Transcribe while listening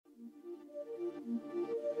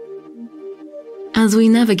As we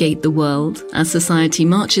navigate the world, as society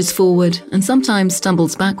marches forward and sometimes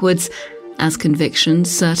stumbles backwards, as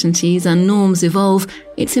convictions, certainties and norms evolve,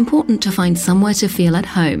 it's important to find somewhere to feel at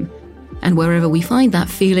home. And wherever we find that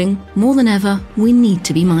feeling, more than ever, we need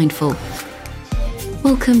to be mindful.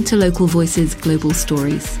 Welcome to Local Voices Global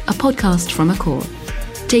Stories, a podcast from Accor,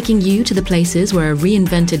 taking you to the places where a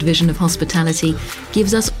reinvented vision of hospitality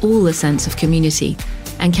gives us all a sense of community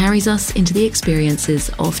and carries us into the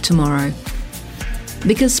experiences of tomorrow.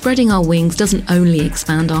 Because spreading our wings doesn't only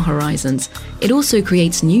expand our horizons, it also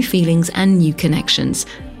creates new feelings and new connections.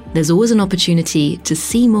 There's always an opportunity to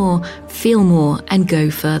see more, feel more, and go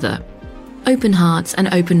further. Open hearts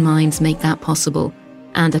and open minds make that possible.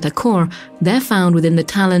 And at Accor, they're found within the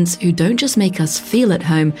talents who don't just make us feel at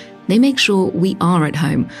home, they make sure we are at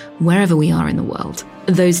home, wherever we are in the world.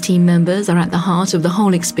 Those team members are at the heart of the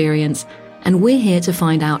whole experience, and we're here to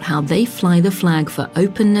find out how they fly the flag for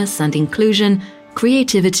openness and inclusion,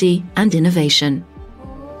 creativity and innovation.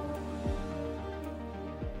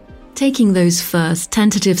 Taking those first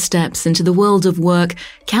tentative steps into the world of work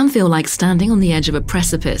can feel like standing on the edge of a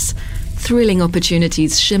precipice. Thrilling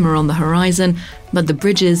opportunities shimmer on the horizon, but the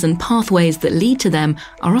bridges and pathways that lead to them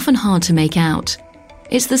are often hard to make out.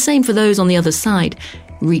 It's the same for those on the other side.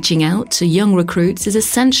 Reaching out to young recruits is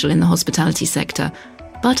essential in the hospitality sector,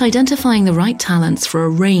 but identifying the right talents for a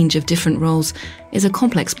range of different roles is a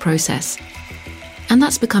complex process. And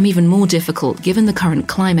that's become even more difficult given the current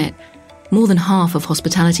climate. More than half of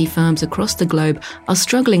hospitality firms across the globe are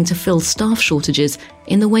struggling to fill staff shortages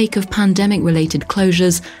in the wake of pandemic-related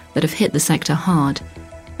closures that have hit the sector hard.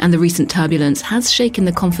 And the recent turbulence has shaken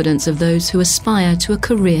the confidence of those who aspire to a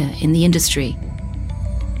career in the industry.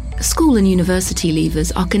 School and university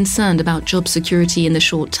leavers are concerned about job security in the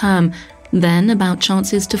short term, then about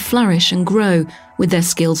chances to flourish and grow with their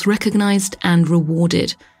skills recognised and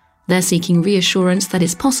rewarded. They're seeking reassurance that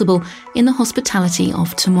it's possible in the hospitality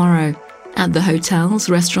of tomorrow. At the hotels,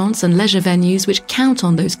 restaurants and leisure venues which count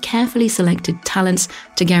on those carefully selected talents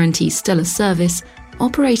to guarantee stellar service,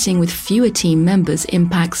 operating with fewer team members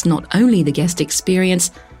impacts not only the guest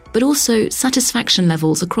experience, but also satisfaction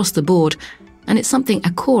levels across the board, and it's something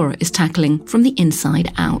Accor is tackling from the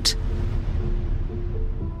inside out.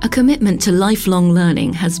 A commitment to lifelong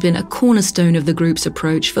learning has been a cornerstone of the group's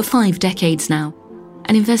approach for 5 decades now.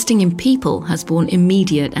 And investing in people has borne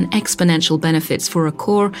immediate and exponential benefits for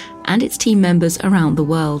Accor and its team members around the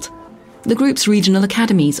world. The group's regional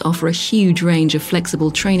academies offer a huge range of flexible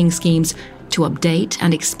training schemes to update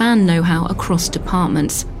and expand know-how across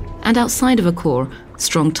departments. And outside of Accor,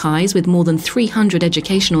 strong ties with more than 300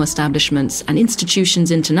 educational establishments and institutions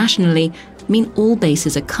internationally mean all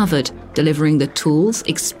bases are covered, delivering the tools,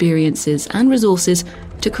 experiences and resources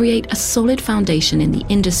to create a solid foundation in the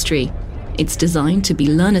industry. It's designed to be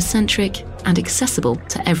learner-centric and accessible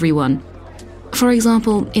to everyone. For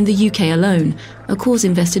example, in the UK alone, Accor's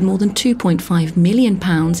invested more than £2.5 million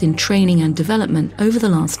in training and development over the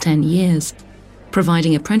last 10 years,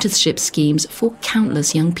 providing apprenticeship schemes for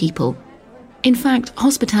countless young people. In fact,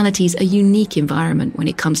 hospitality is a unique environment when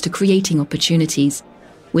it comes to creating opportunities.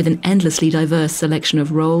 With an endlessly diverse selection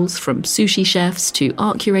of roles, from sushi chefs to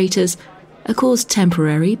art curators, Accor's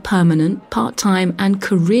temporary, permanent, part-time and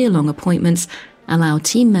career-long appointments allow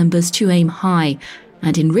team members to aim high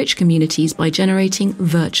and enrich communities by generating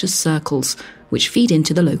virtuous circles, which feed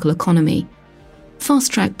into the local economy.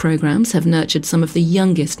 Fast-track programs have nurtured some of the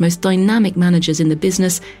youngest, most dynamic managers in the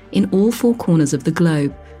business in all 4 corners of the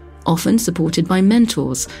globe, often supported by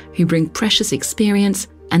mentors who bring precious experience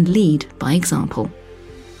and lead by example.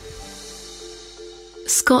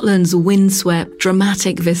 Scotland's windswept,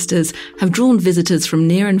 dramatic vistas have drawn visitors from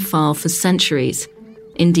near and far for centuries.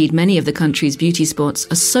 Indeed, many of the country's beauty spots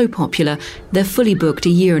are so popular they're fully booked a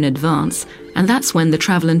year in advance, and that's when the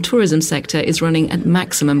travel and tourism sector is running at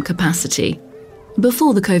maximum capacity.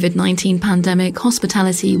 Before the COVID-19 pandemic,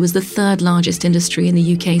 hospitality was the 3rd largest industry in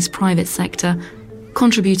the UK's private sector,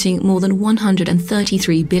 contributing more than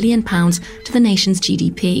 £133 billion to the nation's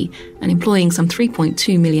GDP and employing some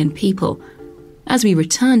 3.2 million people. As we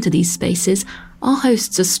return to these spaces, our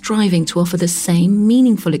hosts are striving to offer the same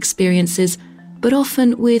meaningful experiences, but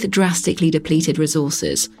often with drastically depleted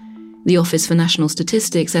resources. The Office for National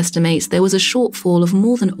Statistics estimates there was a shortfall of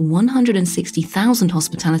more than 160,000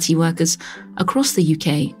 hospitality workers across the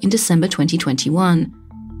UK in December 2021.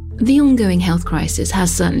 The ongoing health crisis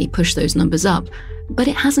has certainly pushed those numbers up, but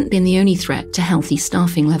it hasn't been the only threat to healthy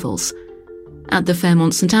staffing levels. At the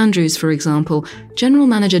Fairmont St Andrews, for example, General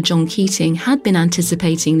Manager John Keating had been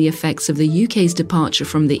anticipating the effects of the UK's departure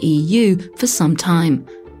from the EU for some time.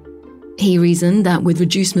 He reasoned that with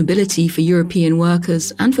reduced mobility for European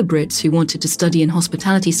workers and for Brits who wanted to study in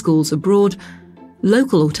hospitality schools abroad,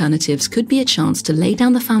 local alternatives could be a chance to lay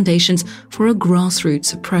down the foundations for a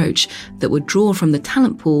grassroots approach that would draw from the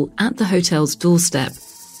talent pool at the hotel's doorstep.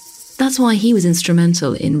 That's why he was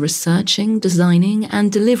instrumental in researching, designing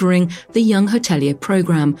and delivering the Young Hotelier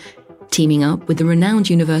programme, teaming up with the renowned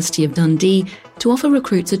University of Dundee to offer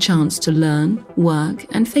recruits a chance to learn, work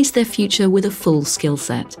and face their future with a full skill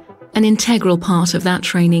set. An integral part of that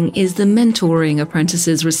training is the mentoring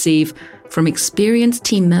apprentices receive from experienced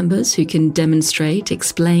team members who can demonstrate,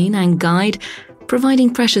 explain and guide,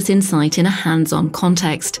 providing precious insight in a hands-on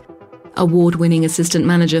context. Award-winning assistant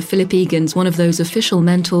manager Philip Egan's one of those official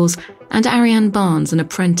mentors, and Ariane Barnes, an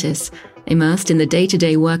apprentice, immersed in the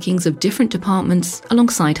day-to-day workings of different departments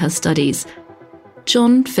alongside her studies.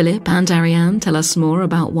 John, Philip and Ariane tell us more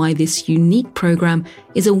about why this unique programme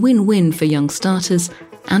is a win-win for young starters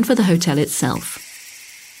and for the hotel itself.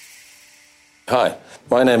 Hi,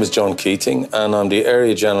 my name is John Keating and I'm the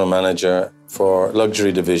Area General Manager for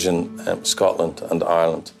Luxury Division Scotland and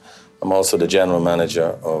Ireland. I'm also the General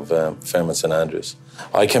Manager of Fairmont St Andrews.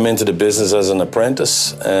 I came into the business as an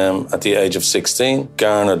apprentice at the age of 16,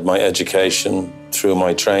 garnered my education through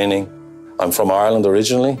my training. I'm from Ireland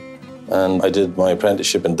originally, and I did my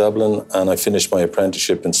apprenticeship in Dublin, and I finished my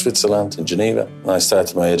apprenticeship in Switzerland, in Geneva. And I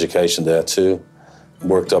started my education there too,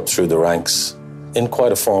 worked up through the ranks in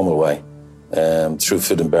quite a formal way, through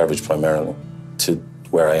food and beverage primarily, to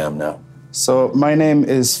where I am now. So my name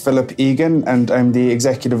is Philip Egan and I'm the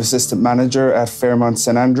Executive Assistant Manager at Fairmont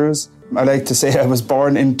St Andrews. I like to say I was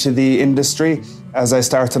born into the industry, as I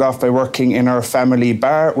started off by working in our family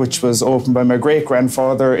bar, which was opened by my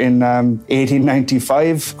great-grandfather in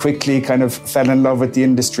 1895. Quickly kind of fell in love with the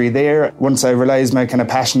industry there. Once I realised my kind of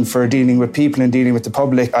passion for dealing with people and dealing with the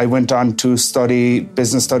public, I went on to study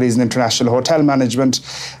business studies and international hotel management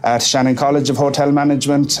at Shannon College of Hotel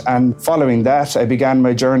Management. And following that, I began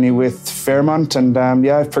my journey with Fairmont, and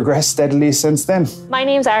I've progressed steadily since then. My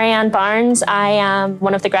name's Ariane Barnes. I am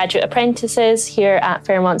one of the graduate apprentices here at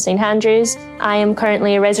Fairmont St Andrews. I am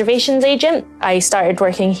currently a reservations agent. I started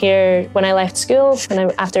working here when I left school,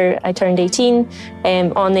 after I turned 18,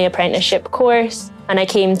 on the apprenticeship course. And I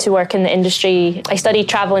came to work in the industry. I studied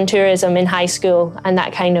travel and tourism in high school, and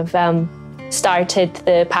that kind of started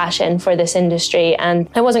the passion for this industry. And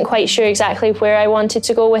I wasn't quite sure exactly where I wanted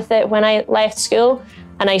to go with it when I left school.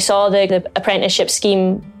 And I saw the apprenticeship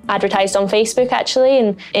scheme advertised on Facebook, actually,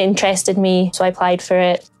 and it interested me. So I applied for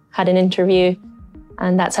it, had an interview,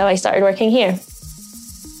 and that's how I started working here.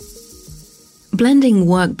 Blending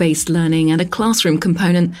work-based learning and a classroom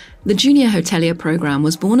component, the Junior Hotelier programme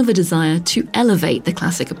was born of a desire to elevate the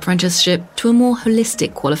classic apprenticeship to a more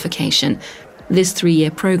holistic qualification. This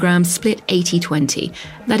 3-year programme split 80-20,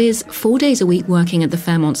 that is, 4 days a week working at the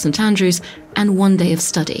Fairmont St Andrews and 1 day of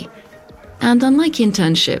study. And unlike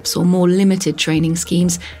internships or more limited training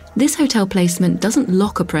schemes, this hotel placement doesn't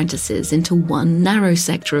lock apprentices into one narrow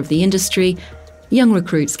sector of the industry. Young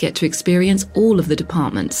recruits get to experience all of the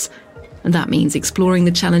departments. And that means exploring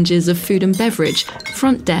the challenges of food and beverage,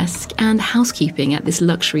 front desk and housekeeping at this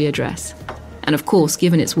luxury address. And of course,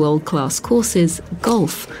 given its world-class courses,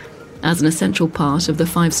 golf. As an essential part of the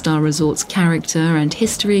 5-star resort's character and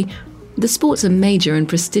history, the sport's a major and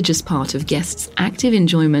prestigious part of guests' active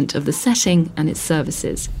enjoyment of the setting and its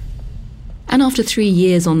services. And after 3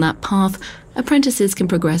 years on that path, apprentices can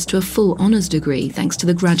progress to a full honours degree thanks to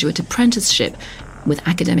the graduate apprenticeship, with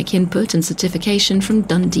academic input and certification from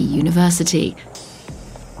Dundee University.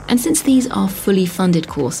 And since these are fully funded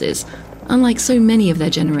courses, unlike so many of their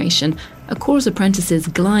generation, Acora's apprentices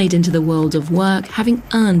glide into the world of work having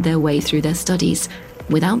earned their way through their studies,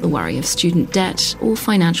 without the worry of student debt or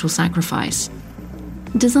financial sacrifice.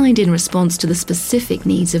 Designed in response to the specific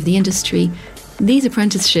needs of the industry, these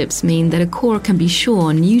apprenticeships mean that Acora can be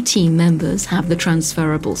sure new team members have the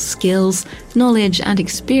transferable skills, knowledge and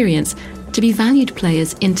experience to be valued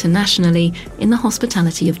players internationally in the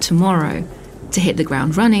hospitality of tomorrow, to hit the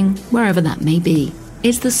ground running wherever that may be.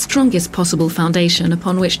 It's the strongest possible foundation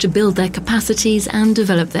upon which to build their capacities and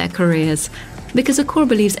develop their careers, because Acora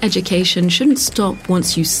believes education shouldn't stop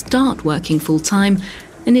once you start working full-time.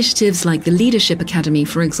 Initiatives like the Leadership Academy,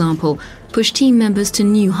 for example, push team members to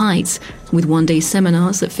new heights, with one-day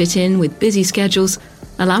seminars that fit in with busy schedules,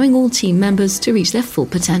 allowing all team members to reach their full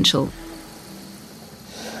potential.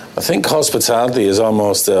 I think hospitality is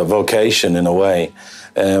almost a vocation in a way.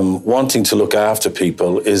 wanting to look after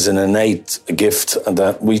people is an innate gift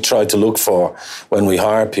that we try to look for when we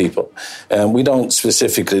hire people. We don't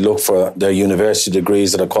specifically look for their university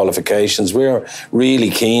degrees or their qualifications. We're really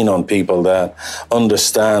keen on people that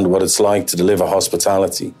understand what it's like to deliver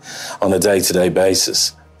hospitality on a day-to-day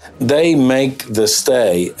basis. They make the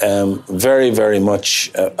stay very, very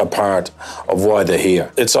much a part of why they're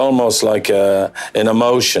here. It's almost like an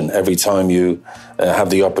emotion every time you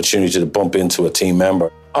have the opportunity to bump into a team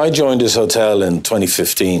member. I joined this hotel in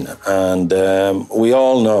 2015, and we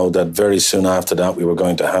all know that very soon after that we were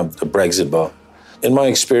going to have the Brexit vote. In my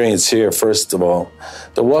experience here, first of all,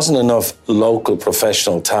 there wasn't enough local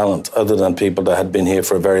professional talent other than people that had been here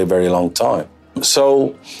for a very, very long time.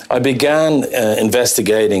 So I began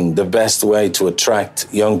investigating the best way to attract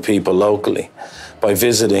young people locally by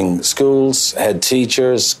visiting schools, head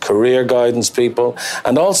teachers, career guidance people,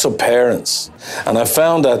 and also parents. And I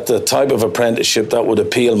found that the type of apprenticeship that would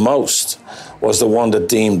appeal most was the one that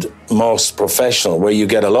deemed most professional, where you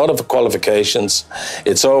get a lot of qualifications,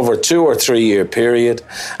 it's over a 2 or 3 year period,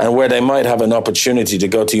 and where they might have an opportunity to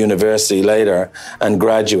go to university later and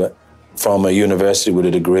graduate from a university with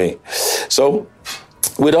a degree. So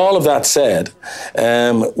with all of that said,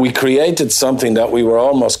 we created something that we were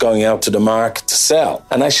almost going out to the market to sell.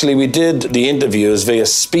 And actually we did the interviews via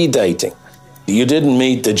speed dating. You didn't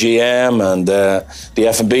meet the GM and the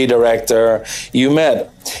F&B director. You met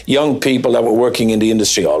young people that were working in the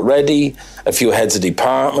industry already, a few heads of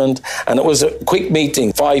department, and it was a quick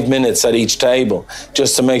meeting, 5 minutes at each table,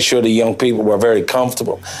 just to make sure the young people were very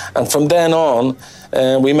comfortable. And from then on,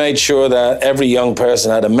 we made sure that every young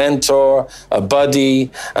person had a mentor, a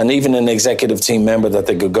buddy, and even an executive team member that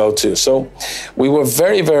they could go to. So we were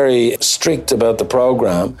very, very strict about the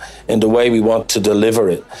program in the way we want to deliver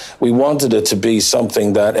it. We wanted it to be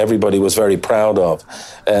something that everybody was very proud of,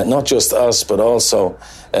 not just us, but also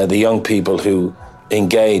the young people who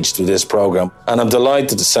engaged with this program. And I'm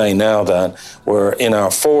delighted to say now that we're in our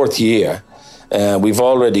 4th year. We've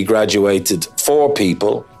already graduated 4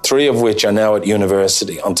 people, 3 of which are now at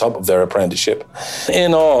university on top of their apprenticeship.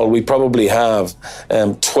 In all, we probably have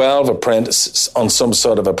 12 apprentices on some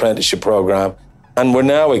sort of apprenticeship program. And we're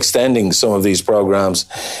now extending some of these programs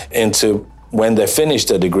into when they finish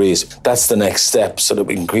their degrees. That's the next step, so that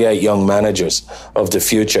we can create young managers of the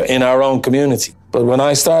future in our own community. But when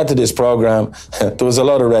I started this program, there was a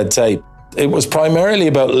lot of red tape. It was primarily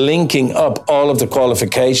about linking up all of the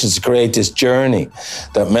qualifications to create this journey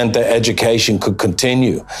that meant that education could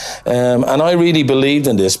continue. And I really believed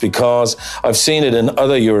in this because I've seen it in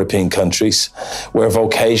other European countries where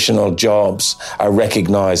vocational jobs are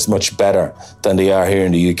recognised much better than they are here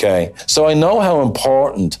in the UK. So I know how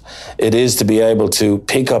important it is to be able to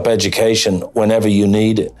pick up education whenever you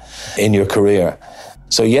need it in your career.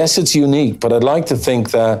 So yes, it's unique, but I'd like to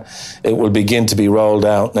think that it will begin to be rolled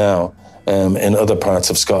out now in other parts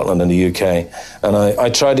of Scotland and the UK. And I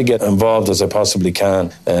try to get involved as I possibly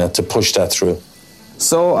can to push that through.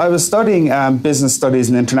 So I was studying business studies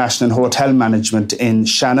and international hotel management in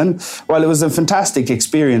Shannon. While it was a fantastic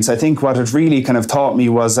experience, I think what it really kind of taught me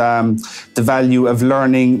was the value of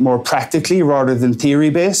learning more practically rather than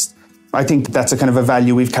theory-based. I think that's a kind of a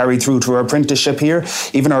value we've carried through to our apprenticeship here.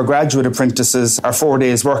 Even our graduate apprentices are 4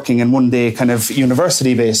 days working and 1 day kind of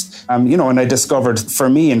university based. And I discovered for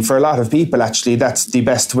me and for a lot of people, actually, that's the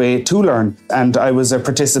best way to learn. And I was a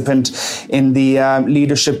participant in the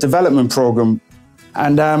leadership development program.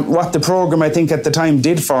 And what the program, I think at the time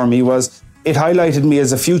did for me was it highlighted me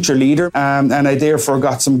as a future leader, and I therefore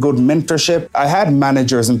got some good mentorship. I had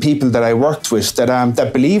managers and people that I worked with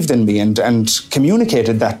that believed in me and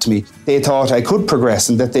communicated that to me. They thought I could progress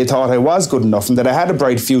and that they thought I was good enough and that I had a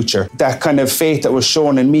bright future. That kind of faith that was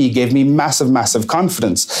shown in me gave me massive, massive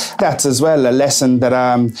confidence. That's as well a lesson that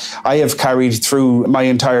I have carried through my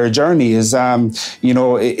entire journey is,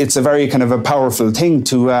 it's a very kind of a powerful thing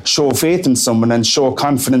to show faith in someone and show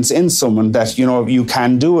confidence in someone that, you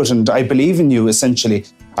can do it. And I believe in you, essentially.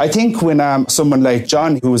 I think when someone like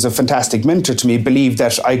John, who was a fantastic mentor to me, believed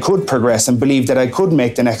that I could progress and believed that I could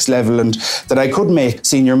make the next level and that I could make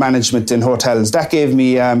senior management in hotels, that gave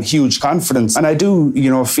me huge confidence. And I do,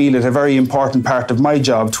 feel it a very important part of my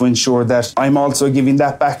job to ensure that I'm also giving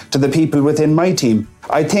that back to the people within my team.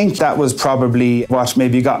 I think that was probably what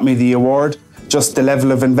maybe got me the award. Just the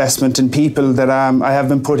level of investment in people that I have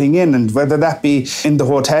been putting in, and whether that be in the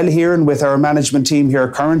hotel here and with our management team here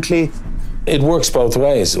currently. It works both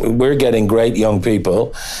ways. We're getting great young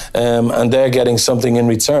people and they're getting something in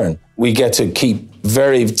return. We get to keep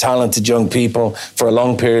very talented young people for a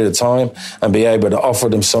long period of time and be able to offer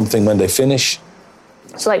them something when they finish.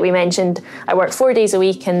 So like we mentioned, I work 4 days a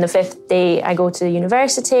week, and the 5th day I go to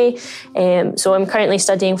university. So I'm currently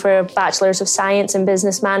studying for a Bachelor's of Science in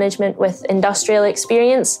Business Management with industrial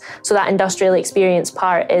experience. So that industrial experience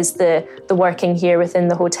part is the working here within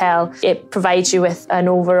the hotel. It provides you with an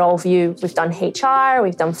overall view. We've done HR,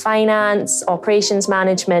 we've done finance, operations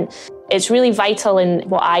management. It's really vital in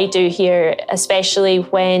what I do here, especially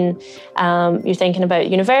when you're thinking about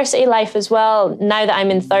university life as well. Now that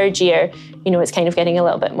I'm in 3rd year, it's kind of getting a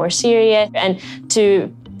little bit more serious. And to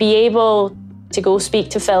be able to go speak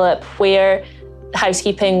to Philip, where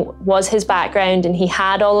housekeeping was his background and he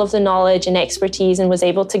had all of the knowledge and expertise and was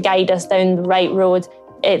able to guide us down the right road,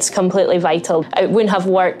 it's completely vital. It wouldn't have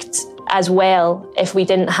worked as well if we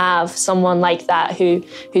didn't have someone like that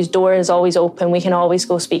whose door is always open. We can always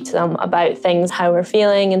go speak to them about things, how we're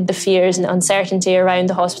feeling, and the fears and uncertainty around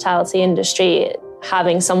the hospitality industry.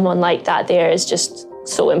 Having someone like that there is just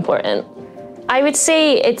so important. I would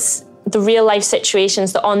say it's the real life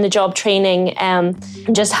situations, the on-the-job training,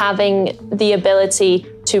 just having the ability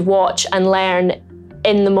to watch and learn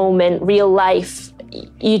in the moment, real life.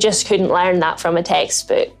 You just couldn't learn that from a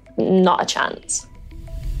textbook, not a chance.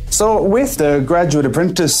 So with the graduate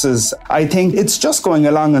apprentices, I think it's just going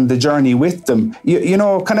along on the journey with them,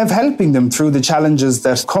 kind of helping them through the challenges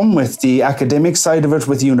that come with the academic side of it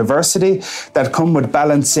with university, that come with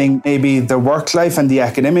balancing maybe the work life and the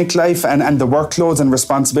academic life and the workloads and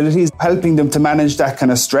responsibilities, helping them to manage that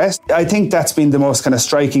kind of stress. I think that's been the most kind of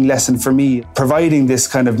striking lesson for me. Providing this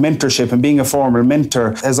kind of mentorship and being a formal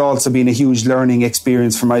mentor has also been a huge learning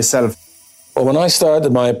experience for myself. Well, when I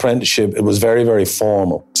started my apprenticeship, it was very, very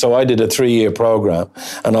formal. So I did a 3-year program.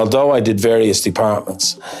 And although I did various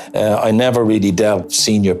departments, I never really dealt with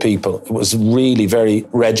senior people. It was really very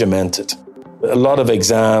regimented. A lot of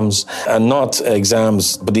exams, and not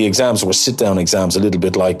exams, but the exams were sit-down exams, a little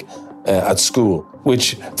bit like at school,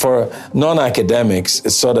 which for non-academics,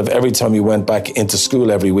 it's sort of every time you went back into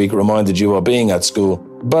school every week reminded you of being at school.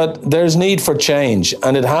 But there's need for change,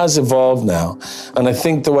 and it has evolved now. And I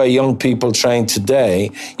think the way young people train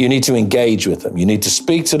today, you need to engage with them. You need to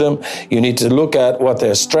speak to them. You need to look at what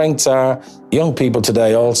their strengths are. Young people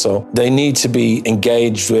today also, they need to be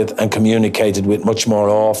engaged with and communicated with much more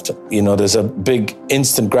often. There's a big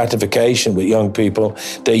instant gratification with young people.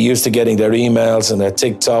 They're used to getting their emails and their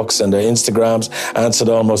TikToks and their Instagrams answered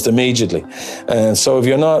almost immediately. And so if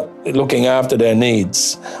you're not looking after their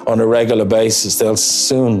needs on a regular basis, they'll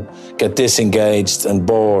soon get disengaged and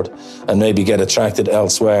bored and maybe get attracted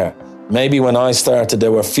elsewhere. Maybe when I started,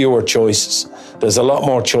 there were fewer choices. There's a lot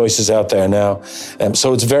more choices out there now.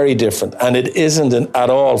 So it's very different. And it isn't at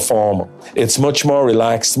all formal. It's much more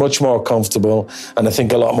relaxed, much more comfortable, and I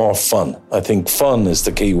think a lot more fun. I think fun is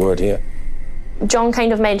the key word here. John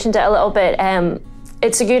kind of mentioned it a little bit.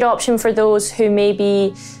 It's a good option for those who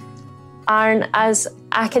maybe aren't as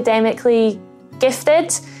academically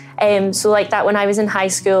gifted. So like that, when I was in high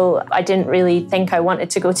school, I didn't really think I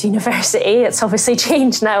wanted to go to university. It's obviously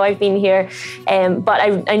changed now I've been here.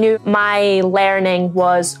 But I knew my learning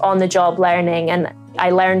was on-the-job learning, and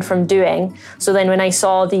I learned from doing. So then when I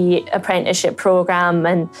saw the apprenticeship programme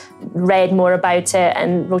and read more about it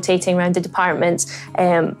and rotating around the departments,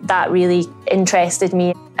 that really interested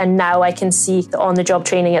me. And now I can see the on-the-job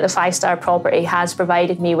training at the 5-star property has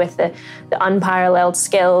provided me with the unparalleled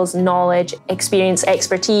skills, knowledge, experience,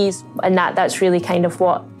 expertise. And that's really kind of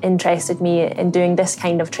what interested me in doing this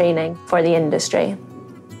kind of training for the industry.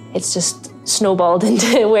 It's just snowballed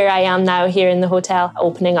into where I am now here in the hotel,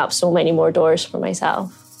 opening up so many more doors for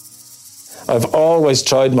myself. I've always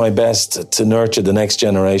tried my best to nurture the next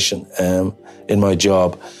generation in my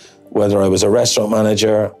job, whether I was a restaurant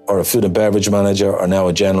manager or a food and beverage manager or now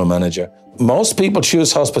a general manager. Most people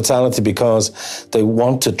choose hospitality because they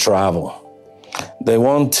want to travel. They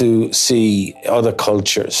want to see other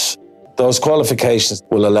cultures. Those qualifications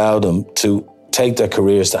will allow them to take their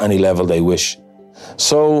careers to any level they wish.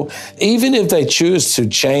 So even if they choose to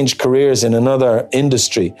change careers in another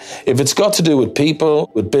industry, if it's got to do with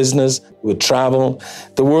people, with business, with travel,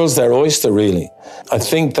 the world's their oyster, really. I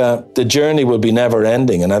think that the journey will be never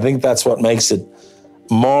ending. And I think that's what makes it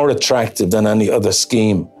more attractive than any other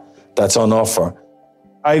scheme that's on offer.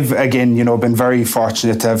 I've, again, been very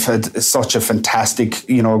fortunate to have had such a fantastic,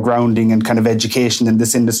 grounding and kind of education in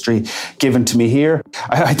this industry given to me here.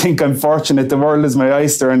 I think I'm fortunate. The world is my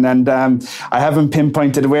oyster, and I haven't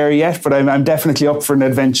pinpointed where yet, but I'm definitely up for an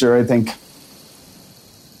adventure, I think.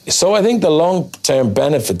 So I think the long-term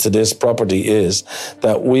benefit to this property is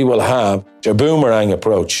that we will have a boomerang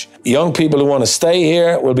approach. Young people who want to stay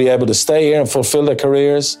here will be able to stay here and fulfill their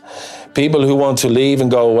careers. People who want to leave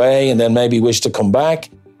and go away and then maybe wish to come back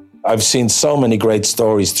I've seen so many great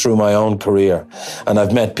stories through my own career, and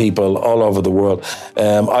I've met people all over the world.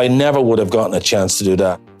 I never would have gotten a chance to do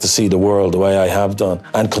that, to see the world the way I have done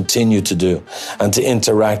and continue to do, and to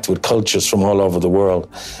interact with cultures from all over the world.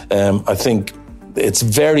 I think it's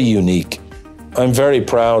very unique. I'm very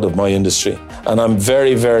proud of my industry, and I'm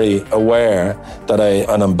very, very aware that I'm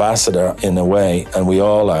an ambassador in a way, and we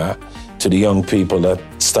all are, to the young people that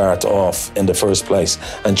start off in the first place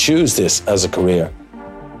and choose this as a career.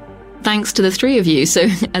 Thanks to the three of you. So,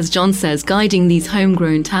 as John says, guiding these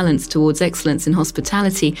homegrown talents towards excellence in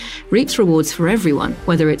hospitality reaps rewards for everyone,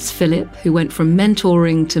 whether it's Philip, who went from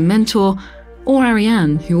mentoring to mentor, or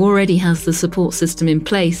Ariane, who already has the support system in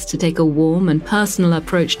place to take a warm and personal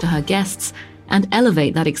approach to her guests and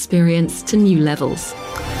elevate that experience to new levels.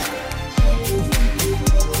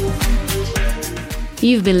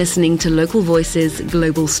 You've been listening to Local Voices,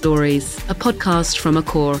 Global Stories, a podcast from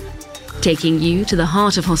Accor, taking you to the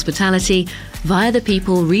heart of hospitality via the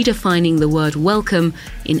people redefining the word welcome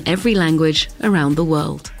in every language around the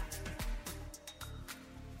world.